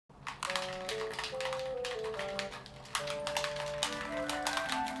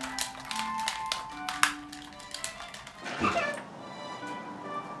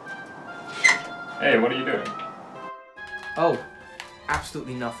Hey, what are you doing? Oh,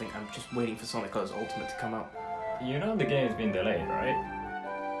 absolutely nothing. I'm just waiting for Sonic Colors Ultimate to come out. You know the game's been delayed, right?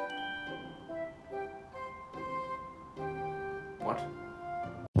 What?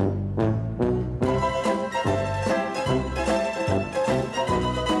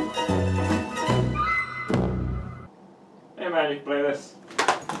 Hey man, you can play this.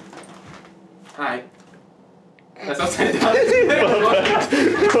 Hi. That's not saying that.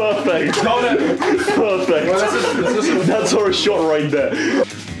 Perfect. Perfect. Well, That's our shot right there.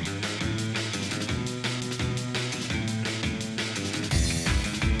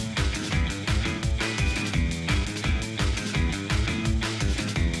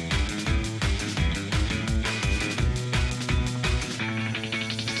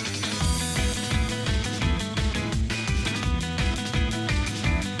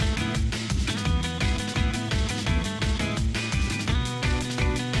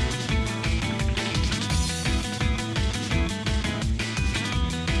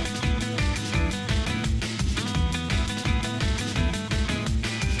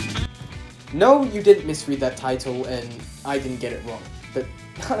 No, you didn't misread that title, and I didn't get it wrong, but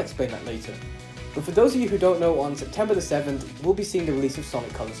I'll explain that later. But for those of you who don't know, on September the 7th, we'll be seeing the release of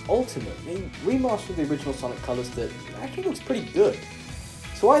Sonic Colors Ultimate, a remaster of the original Sonic Colors that actually looks pretty good.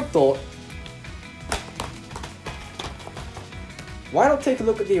 So I thought, why not take a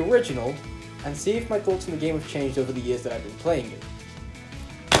look at the original, and see if my thoughts on the game have changed over the years that I've been playing it.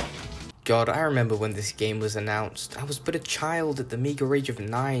 God, I remember when this game was announced. I was but a child at the meager age of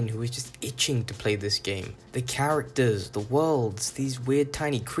 9 who was just itching to play this game. The characters, the worlds, these weird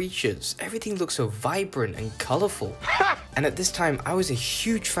tiny creatures, everything looked so vibrant and colourful. And at this time, I was a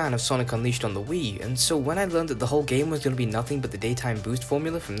huge fan of Sonic Unleashed on the Wii, and so when I learned that the whole game was going to be nothing but the daytime boost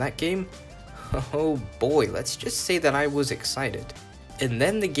formula from that game, oh boy, let's just say that I was excited. And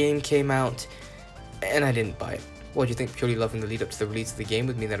then the game came out, and I didn't buy it. What, do you think purely loving the lead up to the release of the game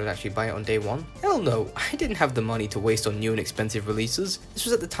would mean that I would actually buy it on day one? Hell no, I didn't have the money to waste on new and expensive releases. This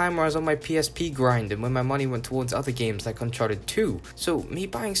was at the time where I was on my PSP grind and when my money went towards other games like Uncharted 2, so me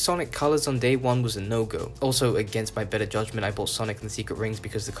buying Sonic Colors on day one was a no-go. Also, against my better judgment, I bought Sonic and the Secret Rings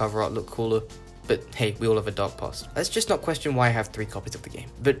because the cover art looked cooler. But hey, we all have a dark past. Let's just not question why I have 3 copies of the game.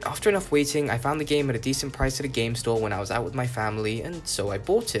 But after enough waiting, I found the game at a decent price at a game store when I was out with my family, and so I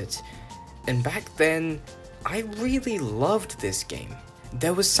bought it. And back then, I really loved this game.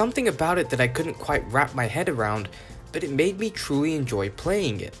 There was something about it that I couldn't quite wrap my head around, but it made me truly enjoy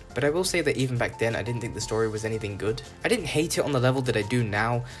playing it. But I will say that even back then, I didn't think the story was anything good. I didn't hate it on the level that I do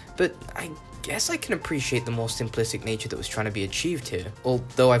now, but I guess I can appreciate the more simplistic nature that was trying to be achieved here.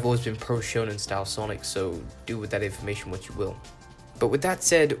 Although I've always been pro shonen style Sonic, so do with that information what you will. But with that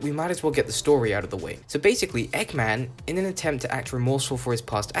said, we might as well get the story out of the way. So basically, Eggman, in an attempt to act remorseful for his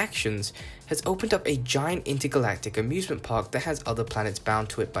past actions, has opened up a giant intergalactic amusement park that has other planets bound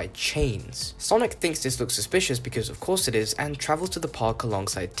to it by chains. Sonic thinks this looks suspicious because of course it is, and travels to the park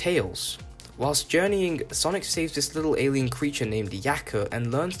alongside Tails. Whilst journeying, Sonic saves this little alien creature named Yakka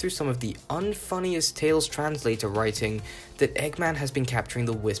and learns through some of the unfunniest Tails translator writing that Eggman has been capturing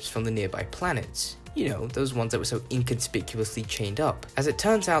the wisps from the nearby planets. You know, those ones that were so inconspicuously chained up. As it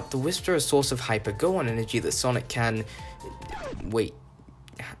turns out, the wisps are a source of Hyper-Gohan energy that Sonic can... Wait,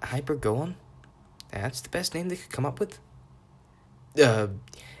 Hyper-Gohan? That's the best name they could come up with?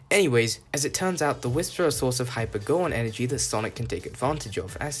 Anyways, as it turns out, the wisps are a source of Hyper-Gohan energy that Sonic can take advantage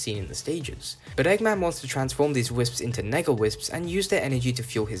of, as seen in the stages. But Eggman wants to transform these wisps into Nega Wisps and use their energy to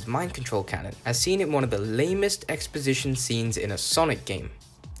fuel his mind control cannon, as seen in one of the lamest exposition scenes in a Sonic game.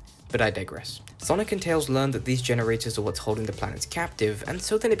 But I digress. Sonic and Tails learn that these generators are what's holding the planets captive, and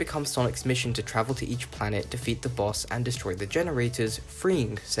so then it becomes Sonic's mission to travel to each planet, defeat the boss, and destroy the generators,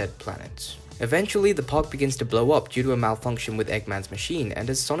 freeing said planets. Eventually, the park begins to blow up due to a malfunction with Eggman's machine, and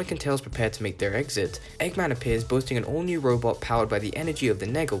as Sonic and Tails prepare to make their exit, Eggman appears boasting an all-new robot powered by the energy of the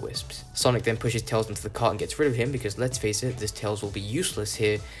Nega Wisps. Sonic then pushes Tails into the cart and gets rid of him because, let's face it, this Tails will be useless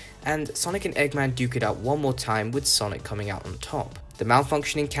here, and Sonic and Eggman duke it out one more time with Sonic coming out on top. The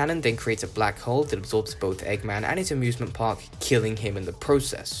malfunctioning cannon then creates a black hole that absorbs both Eggman and his amusement park, killing him in the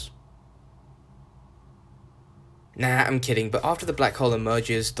process. Nah, I'm kidding, but after the black hole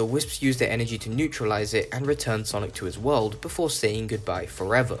emerges, the wisps use their energy to neutralize it and return Sonic to his world before saying goodbye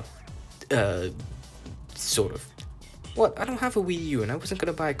forever. Sort of. What, I don't have a Wii U and I wasn't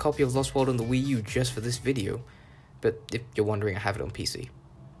gonna buy a copy of Lost World on the Wii U just for this video. But if you're wondering, I have it on PC.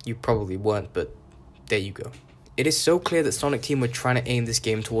 You probably weren't, but there you go. It is so clear that Sonic Team were trying to aim this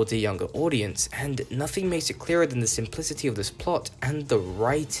game towards a younger audience, and nothing makes it clearer than the simplicity of this plot and the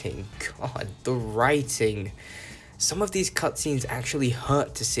writing. God, the writing. Some of these cutscenes actually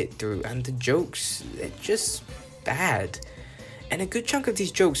hurt to sit through, and the jokes, they're just bad. And a good chunk of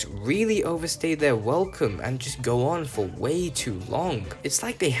these jokes really overstay their welcome and just go on for way too long. It's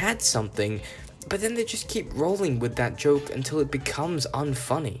like they had something, but then they just keep rolling with that joke until it becomes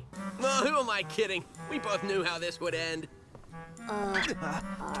unfunny. Well, who am I kidding? We both knew how this would end.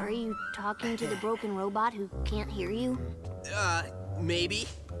 Are you talking to the broken robot who can't hear you? Maybe.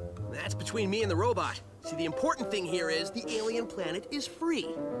 That's between me and the robot. See, the important thing here is the alien planet is free.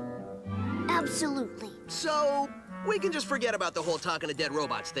 Absolutely. So, we can just forget about the whole talking to dead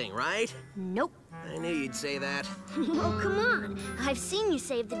robots thing, right? Nope. I knew you'd say that. Oh, come on. I've seen you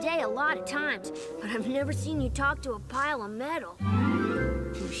save the day a lot of times, but I've never seen you talk to a pile of metal.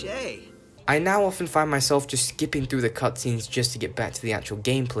 Touché. I now often find myself just skipping through the cutscenes just to get back to the actual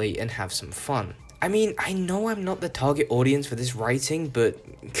gameplay and have some fun. I mean, I know I'm not the target audience for this writing, but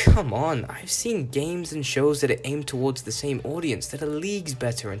come on, I've seen games and shows that are aimed towards the same audience that are leagues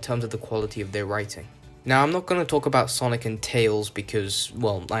better in terms of the quality of their writing. Now, I'm not going to talk about Sonic and Tails because,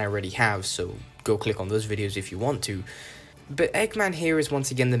 well, I already have, so go click on those videos if you want to. But Eggman here is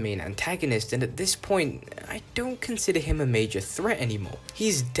once again the main antagonist, and at this point, I don't consider him a major threat anymore.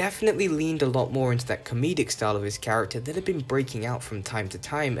 He's definitely leaned a lot more into that comedic style of his character that had been breaking out from time to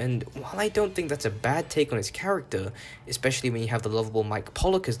time, and while I don't think that's a bad take on his character, especially when you have the lovable Mike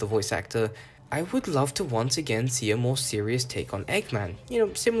Pollock as the voice actor, I would love to once again see a more serious take on Eggman, you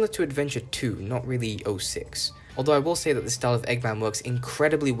know, similar to Adventure 2, not really 06. Although I will say that the style of Eggman works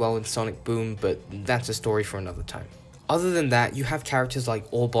incredibly well in Sonic Boom, but that's a story for another time. Other than that, you have characters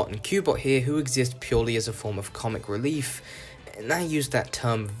like Orbot and Cubot here who exist purely as a form of comic relief, and I use that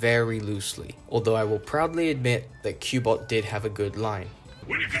term very loosely, although I will proudly admit that Cubot did have a good line.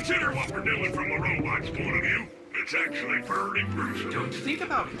 When you consider what we're doing from the robot's point of view, it's actually pretty gruesome. Don't think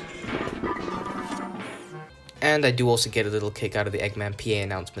about it. And I do also get a little kick out of the Eggman PA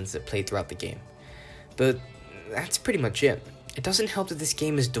announcements that play throughout the game. But that's pretty much it. It doesn't help that this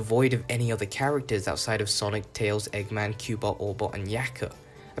game is devoid of any other characters outside of Sonic, Tails, Eggman, Cubot, Orbot, and Yakka.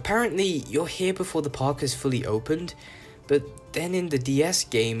 Apparently, you're here before the park is fully opened, but then in the DS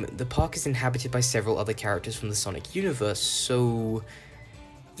game, the park is inhabited by several other characters from the Sonic universe, so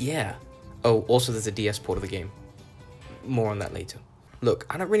yeah. Oh, also there's a DS port of the game. More on that later. Look,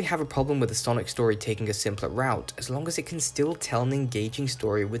 I don't really have a problem with the Sonic story taking a simpler route, as long as it can still tell an engaging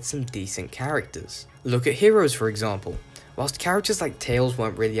story with some decent characters. Look at Heroes, for example. Whilst characters like Tails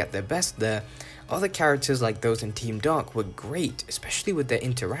weren't really at their best there, other characters like those in Team Dark were great, especially with their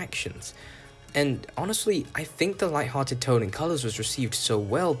interactions. And honestly, I think the lighthearted tone and colours was received so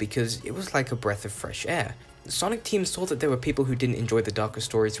well because it was like a breath of fresh air. The Sonic team saw that there were people who didn't enjoy the darker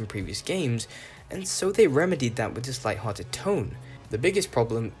stories from previous games, and so they remedied that with this lighthearted tone. The biggest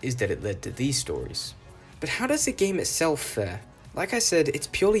problem is that it led to these stories. But how does the game itself fare? Like I said, it's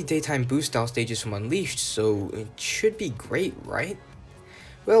purely daytime boost style stages from Unleashed, so it should be great, right?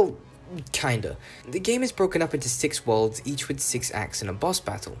 Well, kinda. The game is broken up into 6 worlds, each with 6 acts and a boss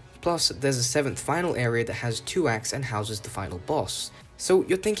battle. Plus, there's a 7th final area that has 2 acts and houses the final boss. So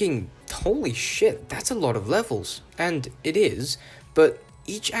you're thinking, holy shit, that's a lot of levels. And it is, but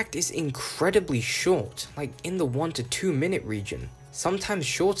each act is incredibly short, like in the 1 to 2 minute region. Sometimes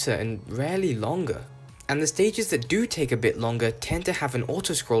shorter and rarely longer. And the stages that do take a bit longer tend to have an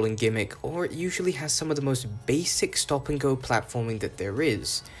auto-scrolling gimmick, or it usually has some of the most basic stop-and-go platforming that there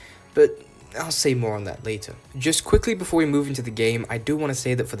is. But I'll say more on that later. Just quickly before we move into the game, I do want to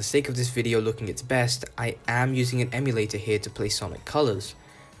say that for the sake of this video looking its best, I am using an emulator here to play Sonic Colors.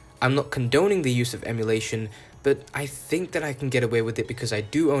 I'm not condoning the use of emulation, but I think that I can get away with it because I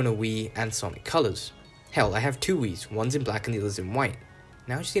do own a Wii and Sonic Colors. Hell, I have 2 Wiis, one's in black and the other's in white.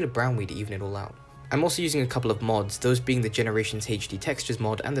 Now I just need a brown Wii to even it all out. I'm also using a couple of mods, those being the Generations HD Textures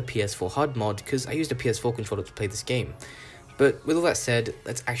mod and the PS4 HUD mod, because I used a PS4 controller to play this game. But with all that said,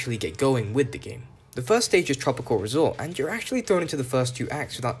 let's actually get going with the game. The first stage is Tropical Resort, and you're actually thrown into the first 2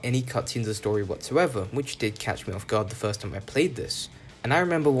 acts without any cutscenes or story whatsoever, which did catch me off guard the first time I played this. And I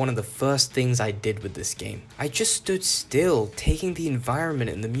remember one of the first things I did with this game. I just stood still, taking the environment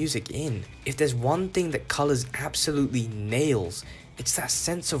and the music in. If there's one thing that Colors absolutely nails, it's that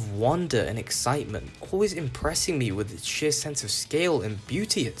sense of wonder and excitement, always impressing me with its sheer sense of scale and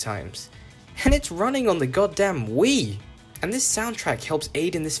beauty at times. And it's running on the goddamn Wii! And this soundtrack helps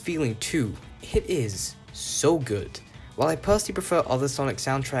aid in this feeling too. It is so good. While I personally prefer other Sonic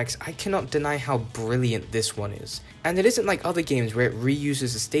soundtracks, I cannot deny how brilliant this one is. And it isn't like other games where it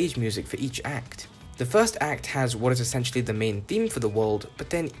reuses the stage music for each act. The first act has what is essentially the main theme for the world,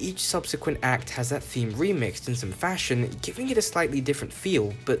 but then each subsequent act has that theme remixed in some fashion, giving it a slightly different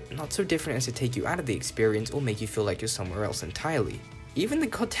feel, but not so different as to take you out of the experience or make you feel like you're somewhere else entirely. Even the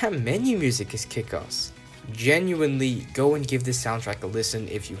goddamn menu music is kick-ass. Genuinely, go and give this soundtrack a listen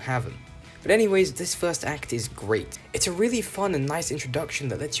if you haven't. But anyways, this first act is great. It's a really fun and nice introduction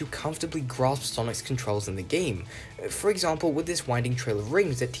that lets you comfortably grasp Sonic's controls in the game. For example, with this winding trail of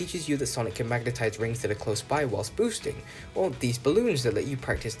rings that teaches you that Sonic can magnetize rings that are close by whilst boosting, or these balloons that let you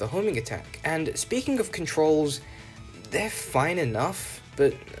practice the homing attack. And speaking of controls, they're fine enough,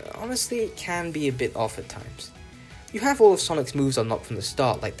 but honestly it can be a bit off at times. You have all of Sonic's moves unlocked from the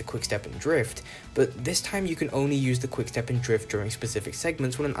start, like the quickstep and drift, but this time you can only use the quickstep and drift during specific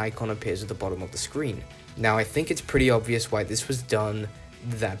segments when an icon appears at the bottom of the screen. Now I think it's pretty obvious why this was done,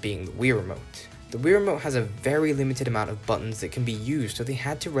 that being the Wii Remote. The Wii Remote has a very limited amount of buttons that can be used, so they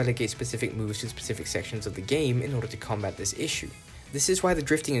had to relegate specific moves to specific sections of the game in order to combat this issue. This is why the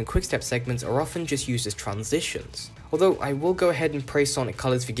drifting and quickstep segments are often just used as transitions. Although I will go ahead and praise Sonic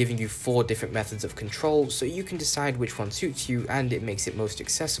Colors for giving you 4 different methods of control, so you can decide which one suits you and it makes it most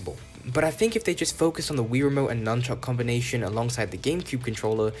accessible. But I think if they just focus on the Wii Remote and Nunchuck combination alongside the GameCube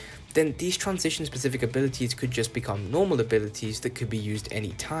controller, then these transition specific abilities could just become normal abilities that could be used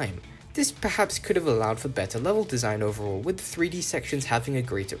anytime. This perhaps could have allowed for better level design overall, with the 3D sections having a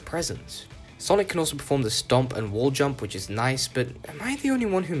greater presence. Sonic can also perform the stomp and wall jump, which is nice, but am I the only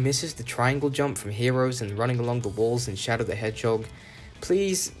one who misses the triangle jump from Heroes and running along the walls in Shadow the Hedgehog?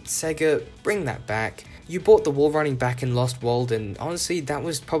 Please, Sega, bring that back. You brought the wall running back in Lost World, and honestly that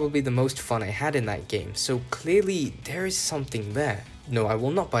was probably the most fun I had in that game, so clearly there is something there. No, I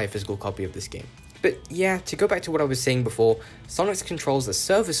will not buy a physical copy of this game. But yeah, to go back to what I was saying before, Sonic's controls are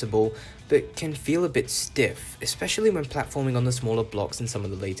serviceable, but can feel a bit stiff, especially when platforming on the smaller blocks in some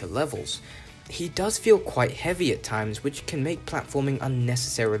of the later levels. He does feel quite heavy at times, which can make platforming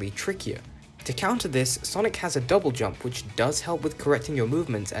unnecessarily trickier. To counter this, Sonic has a double jump, which does help with correcting your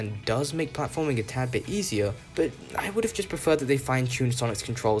movements and does make platforming a tad bit easier, but I would have just preferred that they fine-tuned Sonic's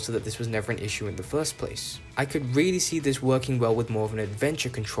controls so that this was never an issue in the first place. I could really see this working well with more of an adventure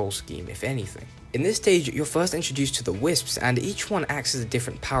control scheme, if anything. In this stage, you're first introduced to the Wisps, and each one acts as a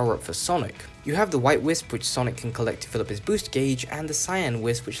different power-up for Sonic. You have the White Wisp, which Sonic can collect to fill up his boost gauge, and the Cyan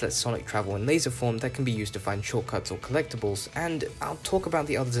Wisp, which lets Sonic travel in laser form that can be used to find shortcuts or collectibles, and I'll talk about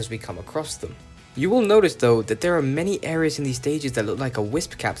the others as we come across them. You will notice though that there are many areas in these stages that look like a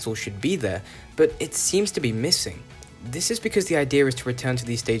Wisp capsule should be there, but it seems to be missing. This is because the idea is to return to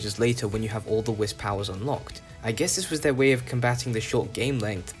these stages later when you have all the Wisp powers unlocked. I guess this was their way of combating the short game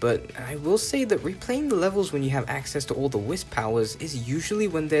length, but I will say that replaying the levels when you have access to all the Wisp powers is usually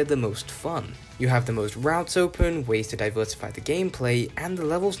when they're the most fun. You have the most routes open, ways to diversify the gameplay, and the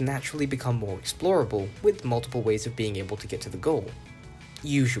levels naturally become more explorable, with multiple ways of being able to get to the goal.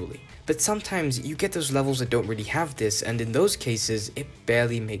 Usually. But sometimes you get those levels that don't really have this, and in those cases, it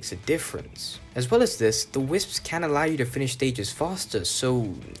barely makes a difference. As well as this, the Wisps can allow you to finish stages faster,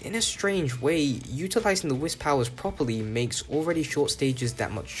 so in a strange way, utilizing the Wisp powers properly makes already short stages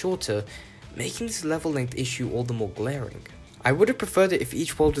that much shorter, making this level length issue all the more glaring. I would have preferred it if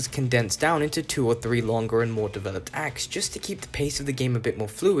each world was condensed down into 2 or 3 longer and more developed acts, just to keep the pace of the game a bit more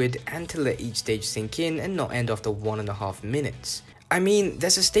fluid and to let each stage sink in and not end after 1.5 minutes. I mean,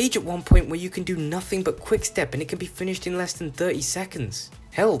 there's a stage at one point where you can do nothing but quickstep and it can be finished in less than 30 seconds.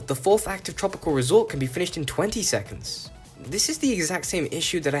 Hell, the 4th act of Tropical Resort can be finished in 20 seconds. This is the exact same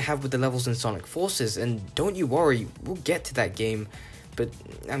issue that I have with the levels in Sonic Forces, and don't you worry, we'll get to that game, but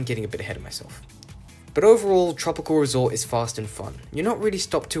I'm getting a bit ahead of myself. But overall, Tropical Resort is fast and fun. You're not really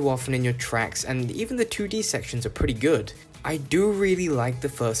stopped too often in your tracks, and even the 2D sections are pretty good. I do really like the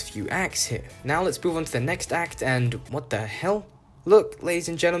first few acts here. Now let's move on to the next act, and what the hell? Look, ladies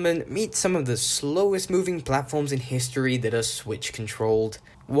and gentlemen, meet some of the slowest moving platforms in history that are Switch controlled.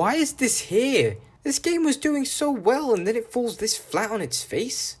 Why is this here? This game was doing so well and then it falls this flat on its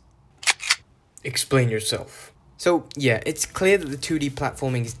face? Explain yourself. So yeah, it's clear that the 2D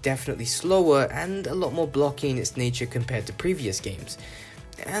platforming is definitely slower and a lot more blocky in its nature compared to previous games.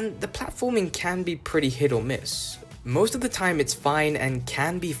 And the platforming can be pretty hit or miss. Most of the time it's fine and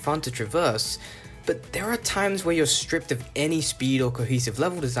can be fun to traverse, but there are times where you're stripped of any speed or cohesive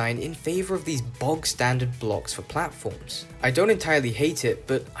level design in favor of these bog standard blocks for platforms. I don't entirely hate it,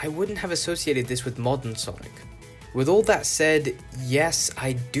 but I wouldn't have associated this with modern Sonic. With all that said, yes,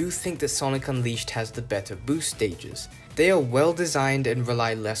 I do think that Sonic Unleashed has the better boost stages. They are well designed and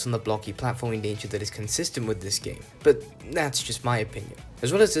rely less on the blocky platforming nature that is consistent with this game, but that's just my opinion.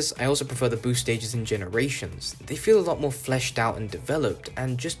 As well as this, I also prefer the boost stages in Generations. They feel a lot more fleshed out and developed,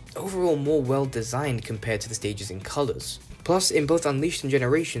 and just overall more well designed compared to the stages in Colors. Plus, in both Unleashed and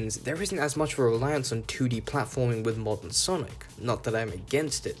Generations, there isn't as much of a reliance on 2D platforming with modern Sonic. Not that I'm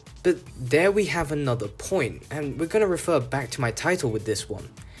against it. But there we have another point, and we're going to refer back to my title with this one.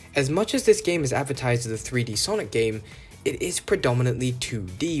 As much as this game is advertised as a 3D Sonic game, it is predominantly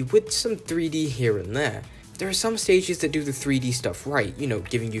 2D with some 3D here and there. There are some stages that do the 3D stuff right, you know,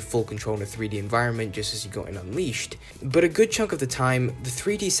 giving you full control in a 3D environment just as you got in Unleashed. But a good chunk of the time, the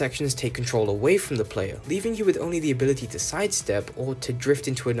 3D sections take control away from the player, leaving you with only the ability to sidestep or to drift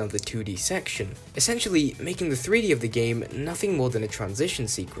into another 2D section, essentially making the 3D of the game nothing more than a transition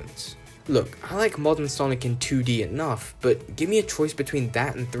sequence. Look, I like modern Sonic in 2D enough, but give me a choice between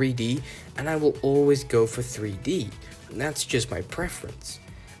that and 3D, and I will always go for 3D. That's just my preference.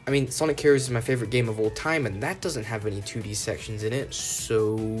 I mean, Sonic Heroes is my favorite game of all time, and that doesn't have any 2D sections in it,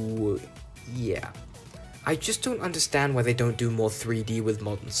 so yeah. I just don't understand why they don't do more 3D with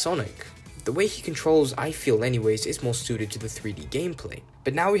modern Sonic. The way he controls, I feel anyways, is more suited to the 3D gameplay.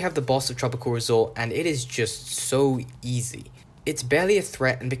 But now we have the boss of Tropical Resort, and it is just so easy. It's barely a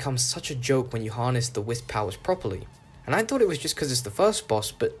threat and becomes such a joke when you harness the Wisp powers properly. And I thought it was just because it's the first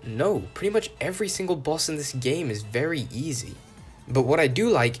boss, but no, pretty much every single boss in this game is very easy. But what I do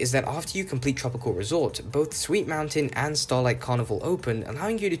like is that after you complete Tropical Resort, both Sweet Mountain and Starlight Carnival open,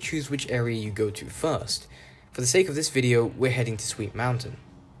 allowing you to choose which area you go to first. For the sake of this video, we're heading to Sweet Mountain.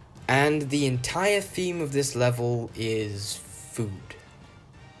 And the entire theme of this level is food.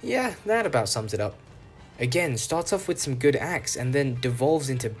 Yeah, that about sums it up. Again, starts off with some good acts and then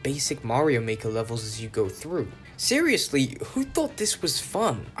devolves into basic Mario Maker levels as you go through. Seriously, who thought this was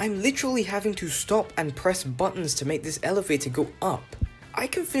fun? I'm literally having to stop and press buttons to make this elevator go up. I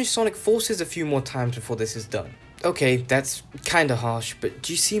can finish Sonic Forces a few more times before this is done. Okay, that's kinda harsh, but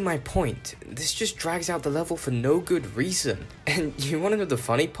do you see my point? This just drags out the level for no good reason. And you wanna know the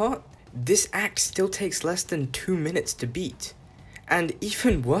funny part? This act still takes less than 2 minutes to beat. And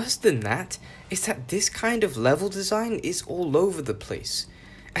even worse than that, is that this kind of level design is all over the place.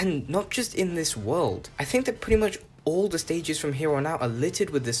 And not just in this world. I think that pretty much all the stages from here on out are littered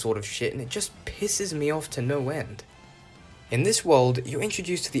with this sort of shit, and it just pisses me off to no end. In this world, you're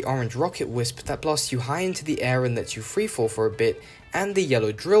introduced to the orange rocket wisp that blasts you high into the air and lets you freefall for a bit, and the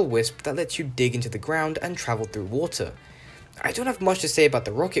yellow drill wisp that lets you dig into the ground and travel through water. I don't have much to say about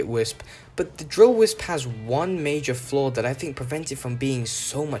the rocket wisp, but the drill wisp has one major flaw that I think prevents it from being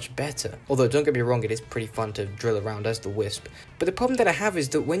so much better. Although don't get me wrong, it is pretty fun to drill around as the wisp. But the problem that I have is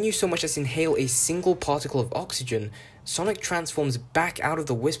that when you so much as inhale a single particle of oxygen, Sonic transforms back out of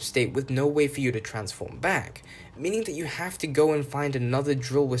the wisp state with no way for you to transform back, meaning that you have to go and find another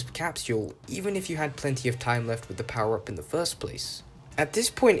drill wisp capsule even if you had plenty of time left with the power up in the first place. At this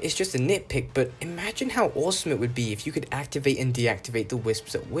point, it's just a nitpick, but imagine how awesome it would be if you could activate and deactivate the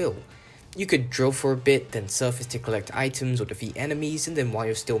wisps at will. You could drill for a bit, then surface to collect items or defeat enemies, and then while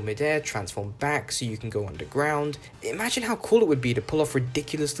you're still midair, transform back so you can go underground. Imagine how cool it would be to pull off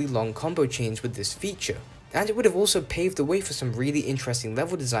ridiculously long combo chains with this feature. And it would have also paved the way for some really interesting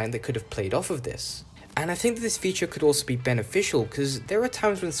level design that could have played off of this. And I think that this feature could also be beneficial, because there are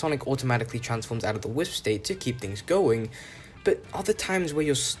times when Sonic automatically transforms out of the wisp state to keep things going, but other times where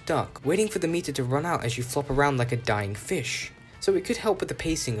you're stuck, waiting for the meter to run out as you flop around like a dying fish. So it could help with the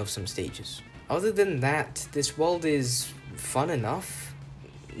pacing of some stages. Other than that, this world is fun enough.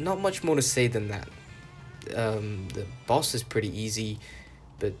 Not much more to say than that. The boss is pretty easy,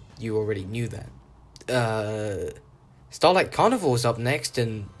 but you already knew that. Starlight Carnival is up next,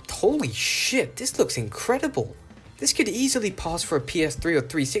 and holy shit, this looks incredible. This could easily pass for a PS3 or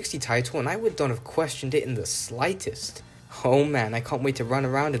 360 title, and I would not have questioned it in the slightest. Oh man, I can't wait to run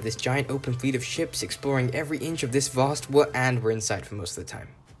around in this giant open fleet of ships, exploring every inch of this vast world, and we're inside for most of the time.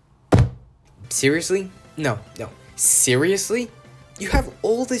 Seriously? No. Seriously? You have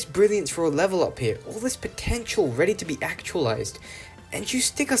all this brilliance for a level up here, all this potential ready to be actualized, and you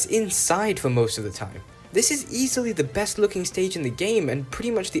stick us inside for most of the time. This is easily the best looking stage in the game, and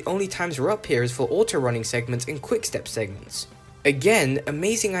pretty much the only times we're up here is for auto running segments and quick step segments. Again,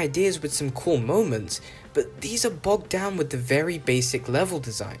 amazing ideas with some cool moments, but these are bogged down with the very basic level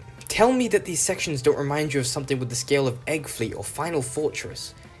design. Tell me that these sections don't remind you of something with the scale of Egg Fleet or Final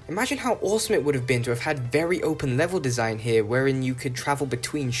Fortress. Imagine how awesome it would have been to have had very open level design here, wherein you could travel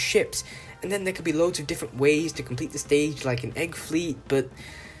between ships, and then there could be loads of different ways to complete the stage like an Egg Fleet, but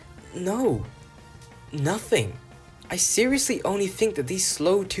no. Nothing. I seriously only think that these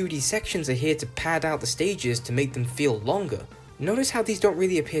slow 2D sections are here to pad out the stages to make them feel longer. Notice how these don't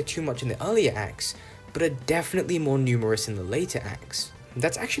really appear too much in the earlier acts, but are definitely more numerous in the later acts.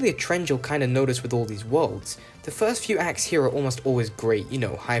 That's actually a trend you'll kind of notice with all these worlds. The first few acts here are almost always great, you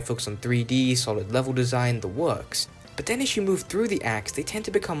know, high focus on 3D, solid level design, the works. But then as you move through the acts, they tend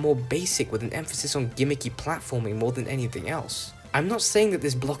to become more basic with an emphasis on gimmicky platforming more than anything else. I'm not saying that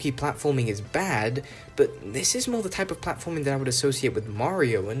this blocky platforming is bad, but this is more the type of platforming that I would associate with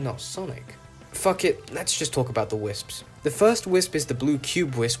Mario and not Sonic. Fuck it, let's just talk about the wisps. The first wisp is the blue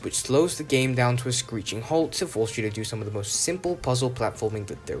cube wisp, which slows the game down to a screeching halt to force you to do some of the most simple puzzle platforming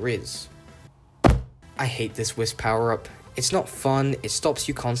that there is. I hate this wisp power up. It's not fun, it stops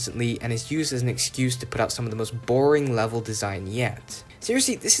you constantly, and is used as an excuse to put out some of the most boring level design yet.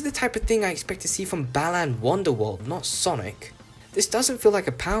 Seriously, this is the type of thing I expect to see from Balan Wonderworld, not Sonic. This doesn't feel like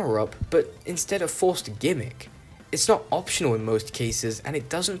a power-up, but instead a forced gimmick. It's not optional in most cases, and it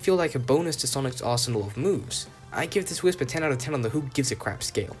doesn't feel like a bonus to Sonic's arsenal of moves. I give this wisp a 10 out of 10 on the who gives a crap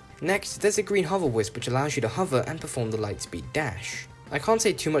scale. Next, there's a green hover wisp which allows you to hover and perform the lightspeed dash. I can't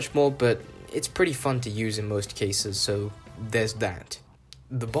say too much more, but it's pretty fun to use in most cases, so there's that.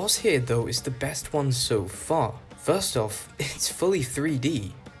 The boss here though is the best one so far. First off, it's fully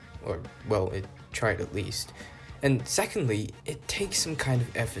 3D, or well, it tried at least. And secondly, it takes some kind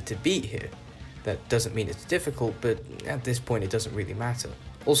of effort to beat here. That doesn't mean it's difficult, but at this point it doesn't really matter.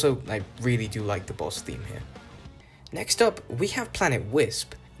 Also, I really do like the boss theme here. Next up, we have Planet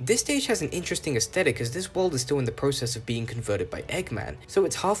Wisp. This stage has an interesting aesthetic as this world is still in the process of being converted by Eggman, so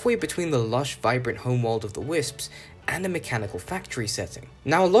it's halfway between the lush, vibrant homeworld of the Wisps and a mechanical factory setting.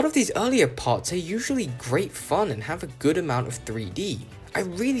 Now, a lot of these earlier parts are usually great fun and have a good amount of 3D. I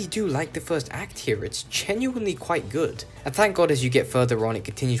really do like the first act here, it's genuinely quite good. And thank God as you get further on it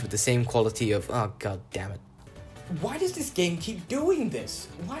continues with the same quality of, oh god damn it. Why does this game keep doing this?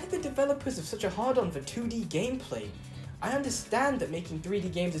 Why do the developers have such a hard-on for 2D gameplay? I understand that making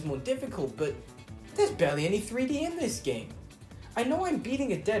 3D games is more difficult, but there's barely any 3D in this game. I know I'm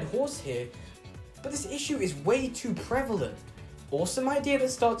beating a dead horse here, but this issue is way too prevalent. Awesome idea that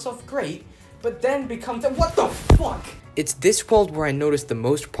starts off great, but then becomes what the fuck? It's this world where I noticed the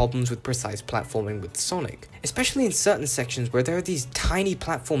most problems with precise platforming with Sonic, especially in certain sections where there are these tiny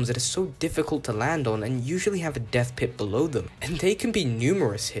platforms that are so difficult to land on and usually have a death pit below them, and they can be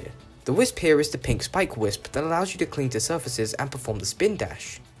numerous here. The wisp here is the pink spike wisp that allows you to cling to surfaces and perform the spin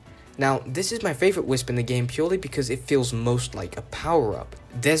dash. Now, this is my favorite wisp in the game purely because it feels most like a power-up.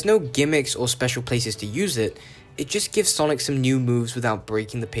 There's no gimmicks or special places to use it, it just gives Sonic some new moves without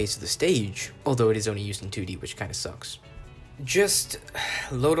breaking the pace of the stage, although it is only used in 2D, which kinda sucks. Just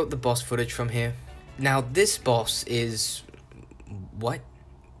load up the boss footage from here. Now, this boss is... what?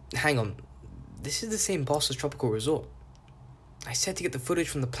 Hang on, this is the same boss as Tropical Resort. I said to get the footage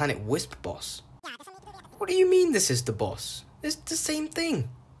from the Planet Wisp boss. What do you mean this is the boss? It's the same thing.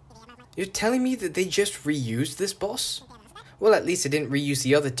 You're telling me that they just reused this boss? Well, at least they didn't reuse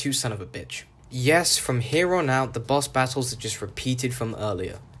the other two, son of a bitch. Yes, from here on out, the boss battles are just repeated from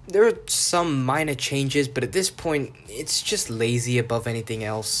earlier. There are some minor changes, but at this point, it's just lazy above anything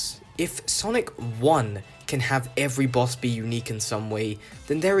else. If Sonic 1 can have every boss be unique in some way,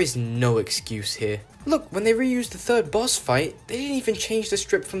 then there is no excuse here. Look, when they reused the third boss fight, they didn't even change the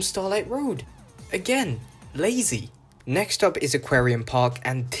strip from Starlight Road. Again, lazy. Next up is Aquarium Park,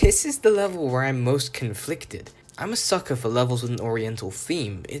 and this is the level where I'm most conflicted. I'm a sucker for levels with an oriental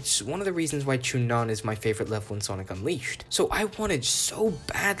theme. It's one of the reasons why Chunnan is my favorite level in Sonic Unleashed. So I wanted so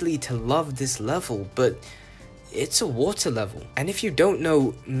badly to love this level, but it's a water level. And if you don't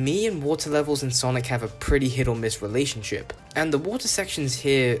know, me and water levels in Sonic have a pretty hit or miss relationship. And the water sections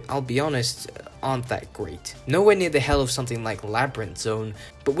here, I'll be honest, aren't that great. Nowhere near the hell of something like Labyrinth Zone,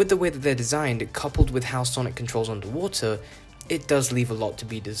 but with the way that they're designed, coupled with how Sonic controls underwater, it does leave a lot to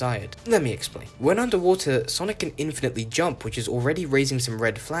be desired. Let me explain. When underwater, Sonic can infinitely jump, which is already raising some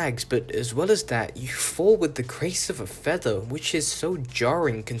red flags, but as well as that, you fall with the grace of a feather, which is so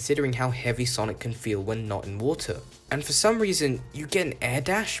jarring considering how heavy Sonic can feel when not in water. And for some reason, you get an air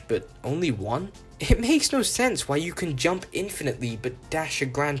dash, but only one? It makes no sense why you can jump infinitely, but dash a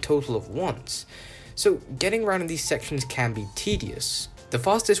grand total of once. So getting around in these sections can be tedious. The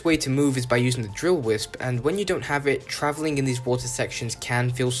fastest way to move is by using the drill wisp, and when you don't have it, traveling in these water sections can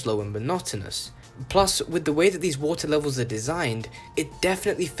feel slow and monotonous. Plus, with the way that these water levels are designed, it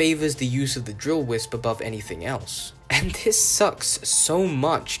definitely favors the use of the drill wisp above anything else. And this sucks so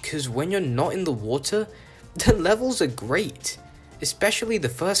much, cause when you're not in the water, the levels are great. Especially the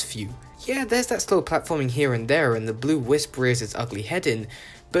first few. Yeah, there's that slow platforming here and there, and the blue wisp rears its ugly head in,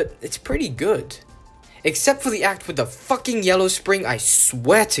 but it's pretty good. Except for the act with the fucking yellow spring, I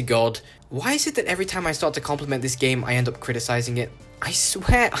swear to God. Why is it that every time I start to compliment this game, I end up criticizing it? I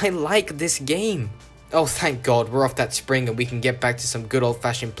swear I like this game. Oh, thank God, we're off that spring and we can get back to some good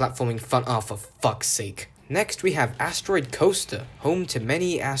old-fashioned platforming fun. Oh, for fuck's sake. Next, we have Asteroid Coaster, home to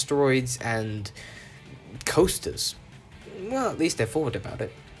many asteroids and coasters. Well, at least they're forward about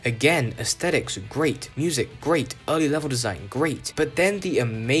it. Again, aesthetics great, music great, early level design great, but then the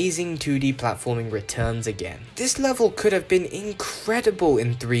amazing 2D platforming returns again. This level could have been incredible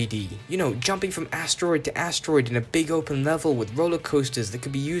in 3D, you know, jumping from asteroid to asteroid in a big open level with roller coasters that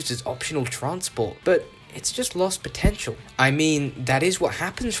could be used as optional transport, but it's just lost potential. I mean, that is what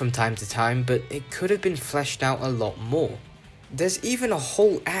happens from time to time, but it could have been fleshed out a lot more. There's even a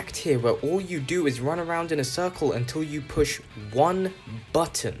whole act here where all you do is run around in a circle until you push one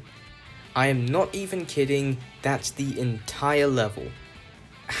button. I am not even kidding, that's the entire level.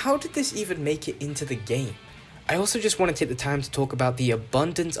 How did this even make it into the game? I also just want to take the time to talk about the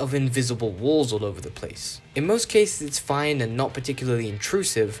abundance of invisible walls all over the place. In most cases it's fine and not particularly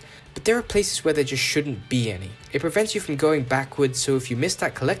intrusive, but there are places where there just shouldn't be any. It prevents you from going backwards, so if you missed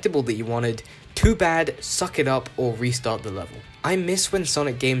that collectible that you wanted, too bad, suck it up or restart the level. I miss when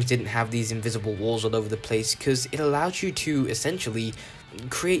Sonic games didn't have these invisible walls all over the place because it allowed you to essentially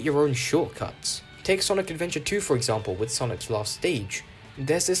create your own shortcuts. Take Sonic Adventure 2 for example with Sonic's last stage.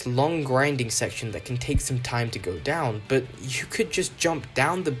 There's this long grinding section that can take some time to go down, but you could just jump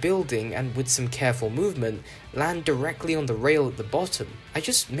down the building and with some careful movement, land directly on the rail at the bottom. I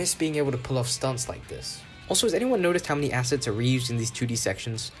just miss being able to pull off stunts like this. Also, has anyone noticed how many assets are reused in these 2D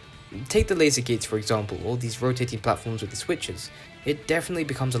sections? Take the laser gates for example, or these rotating platforms with the switches. It definitely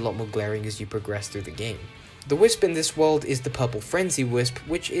becomes a lot more glaring as you progress through the game. The wisp in this world is the Purple Frenzy Wisp,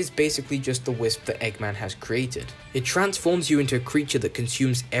 which is basically just the wisp that Eggman has created. It transforms you into a creature that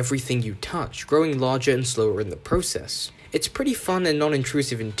consumes everything you touch, growing larger and slower in the process. It's pretty fun and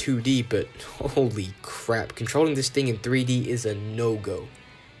non-intrusive in 2D, but holy crap, controlling this thing in 3D is a no-go.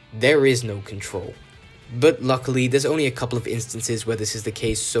 There is no control. But luckily, there's only a couple of instances where this is the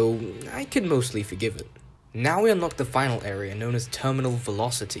case, so I can mostly forgive it. Now we unlock the final area known as Terminal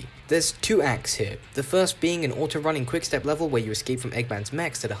Velocity. There's two acts here, the first being an auto-running quick-step level where you escape from Eggman's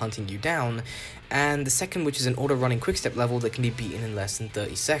mechs that are hunting you down, and the second which is an auto-running quick-step level that can be beaten in less than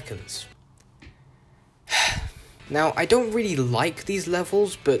 30 seconds. Now, I don't really like these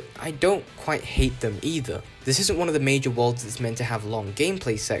levels, but I don't quite hate them either. This isn't one of the major worlds that's meant to have long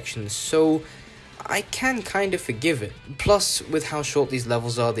gameplay sections, so I can kind of forgive it. Plus, with how short these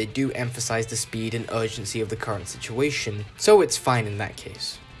levels are, they do emphasize the speed and urgency of the current situation, so it's fine in that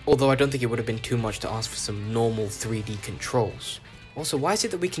case. Although I don't think it would have been too much to ask for some normal 3D controls. Also, why is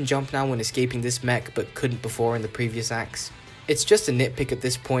it that we can jump now when escaping this mech, but couldn't before in the previous acts? It's just a nitpick at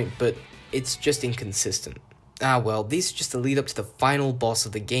this point, but it's just inconsistent. Ah well, these are just the lead up to the final boss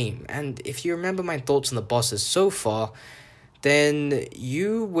of the game, and if you remember my thoughts on the bosses so far, then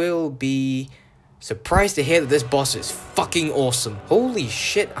you will be surprised to hear that this boss is fucking awesome. Holy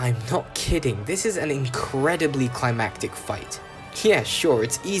shit, I'm not kidding. This is an incredibly climactic fight. Yeah, sure,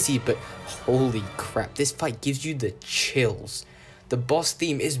 it's easy, but holy crap, this fight gives you the chills. The boss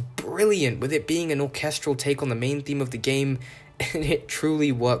theme is brilliant, with it being an orchestral take on the main theme of the game, and it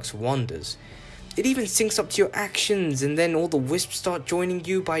truly works wonders. It even syncs up to your actions, and then all the wisps start joining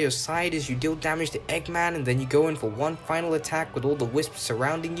you by your side as you deal damage to Eggman, and then you go in for one final attack with all the wisps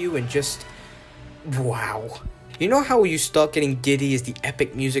surrounding you, and just wow. You know how you start getting giddy as the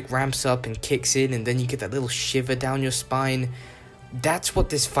epic music ramps up and kicks in and then you get that little shiver down your spine? That's what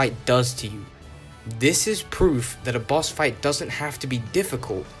this fight does to you. This is proof that a boss fight doesn't have to be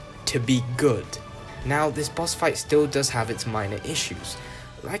difficult to be good. Now, this boss fight still does have its minor issues.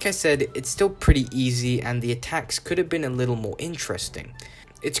 Like I said, it's still pretty easy and the attacks could have been a little more interesting.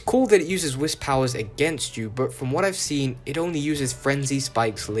 It's cool that it uses wisp powers against you, but from what I've seen, it only uses Frenzy,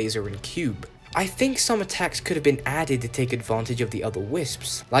 Spikes, Laser, and Cube. I think some attacks could have been added to take advantage of the other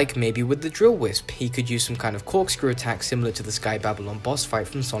wisps, like maybe with the Drill Wisp, he could use some kind of corkscrew attack similar to the Sky Babylon boss fight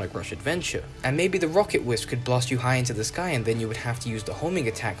from Sonic Rush Adventure. And maybe the Rocket Wisp could blast you high into the sky and then you would have to use the homing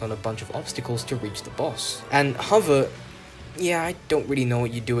attack on a bunch of obstacles to reach the boss. And Hover, yeah, I don't really know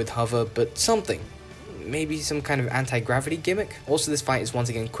what you do with Hover, but something. Maybe some kind of anti-gravity gimmick? Also, this fight is once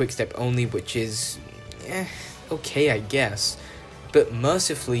again quick step only, which is okay I guess. But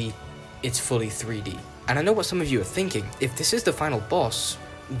mercifully, it's fully 3D. And I know what some of you are thinking, if this is the final boss,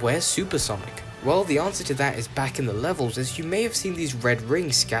 where's Super Sonic? Well, the answer to that is back in the levels, as you may have seen these red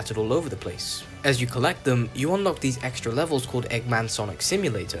rings scattered all over the place. As you collect them, you unlock these extra levels called Eggman Sonic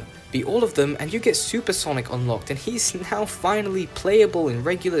Simulator. Beat all of them and you get Super Sonic unlocked, and he's now finally playable in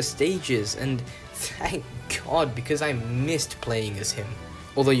regular stages, and thank God, because I missed playing as him.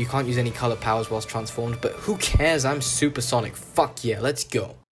 Although you can't use any color powers whilst transformed, but who cares, I'm supersonic, fuck yeah, let's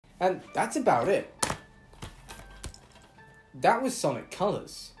go. And that's about it. That was Sonic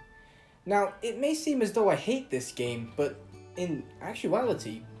Colors. Now, it may seem as though I hate this game, but in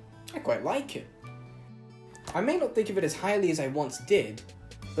actuality, I quite like it. I may not think of it as highly as I once did,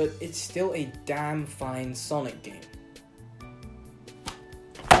 but it's still a damn fine Sonic game.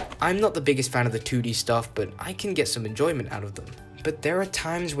 I'm not the biggest fan of the 2D stuff, but I can get some enjoyment out of them. But there are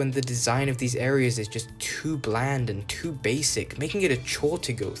times when the design of these areas is just too bland and too basic, making it a chore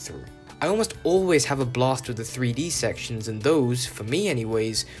to go through. I almost always have a blast with the 3D sections, and those, for me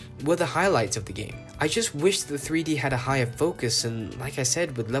anyways, were the highlights of the game. I just wish the 3D had a higher focus, and like I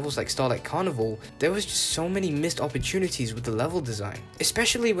said, with levels like Starlight Carnival, there was just so many missed opportunities with the level design,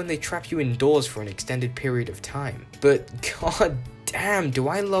 especially when they trap you indoors for an extended period of time. But god damn, do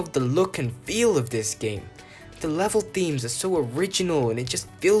I love the look and feel of this game. The level themes are so original, and it just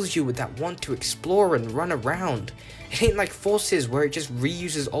fills you with that want to explore and run around. It ain't like Forces where it just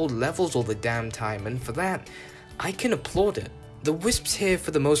reuses old levels all the damn time, and for that, I can applaud it. The wisps here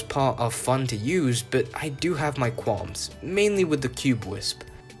for the most part are fun to use, but I do have my qualms, mainly with the cube wisp.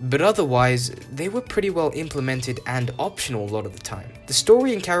 But otherwise, they were pretty well implemented and optional a lot of the time. The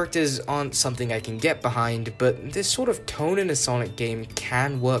story and characters aren't something I can get behind, but this sort of tone in a Sonic game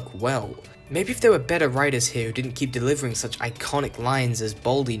can work well. Maybe if there were better writers here who didn't keep delivering such iconic lines as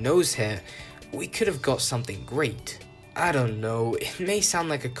Baldy Nosehair, we could have got something great. I don't know, it may sound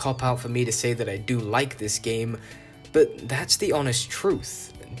like a cop-out for me to say that I do like this game, but that's the honest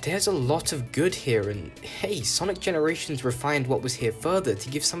truth. There's a lot of good here, and hey, Sonic Generations refined what was here further to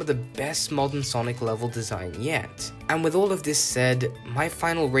give some of the best modern Sonic level design yet. And with all of this said, my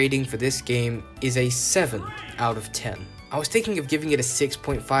final rating for this game is a 7 out of 10. I was thinking of giving it a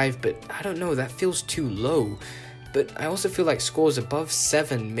 6.5, but I don't know, that feels too low. But I also feel like scores above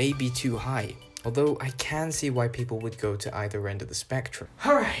 7 may be too high. Although I can see why people would go to either end of the spectrum.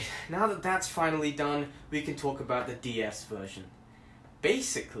 Alright, now that that's finally done, we can talk about the DS version.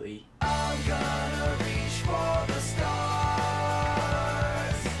 Basically, I'm gonna reach for the